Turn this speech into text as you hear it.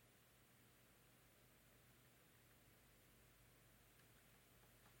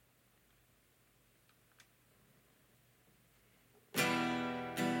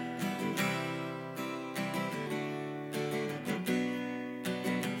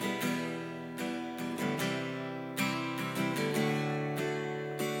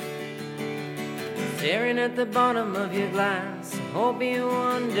Staring at the bottom of your glass, hoping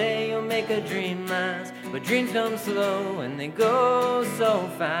one day you'll make a dream last. But dreams come slow and they go so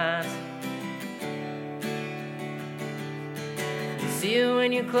fast. You see it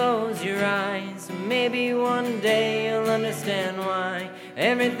when you close your eyes. Maybe one day you'll understand why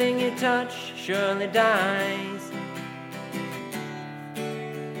everything you touch surely dies.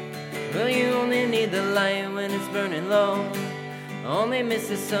 Well, you only need the light when it's burning low. Only miss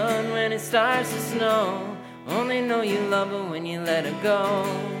the sun when it starts to snow. Only know you love her when you let her go.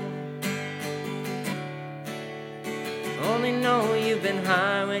 Only know you've been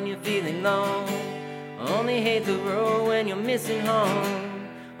high when you're feeling low. Only hate the road when you're missing home.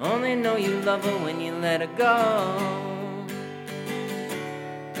 Only know you love her when you let her go.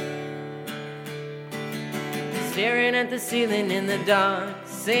 Staring at the ceiling in the dark,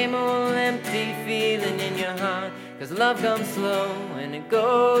 same old empty feeling in your heart. 'Cause love comes slow and it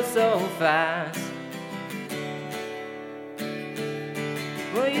goes so fast.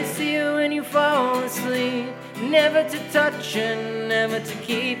 Well, you see it when you fall asleep, never to touch and never to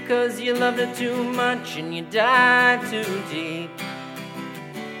keep. 'Cause you loved her too much and you died too deep.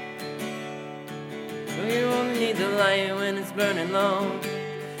 Well, you only need the light when it's burning low.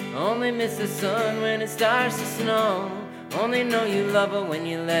 Only miss the sun when it starts to snow. Only know you love her when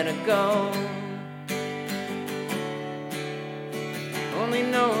you let her go. Only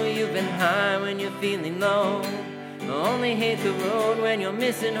know you've been high when you're feeling low. Only hate the road when you're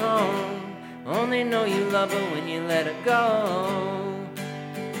missing home. Only know you love her when you let her go.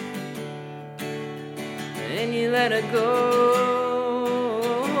 And you let her go.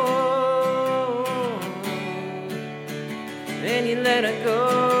 And you let her go.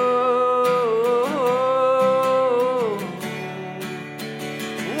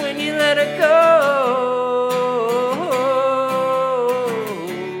 When you let her go.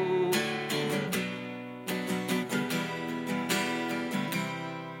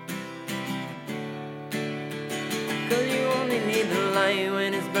 Cause you only need the light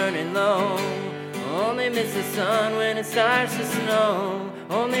when it's burning low. Only miss the sun when it starts to snow.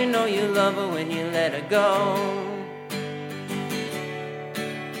 Only know you love her when you let her go.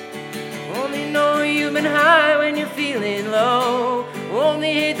 Only know you've been high when you're feeling low.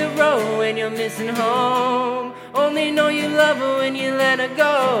 Only hate the road when you're missing home. Only know you love her when you let her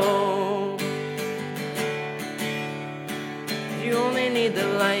go. You only need the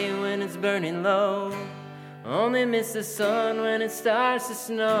light when it's burning low. Only miss the sun when it starts to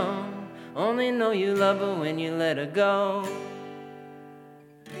snow. Only know you love her when you let her go.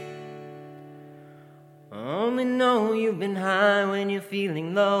 Only know you've been high when you're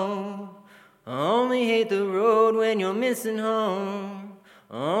feeling low. Only hate the road when you're missing home.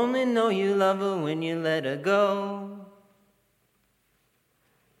 Only know you love her when you let her go.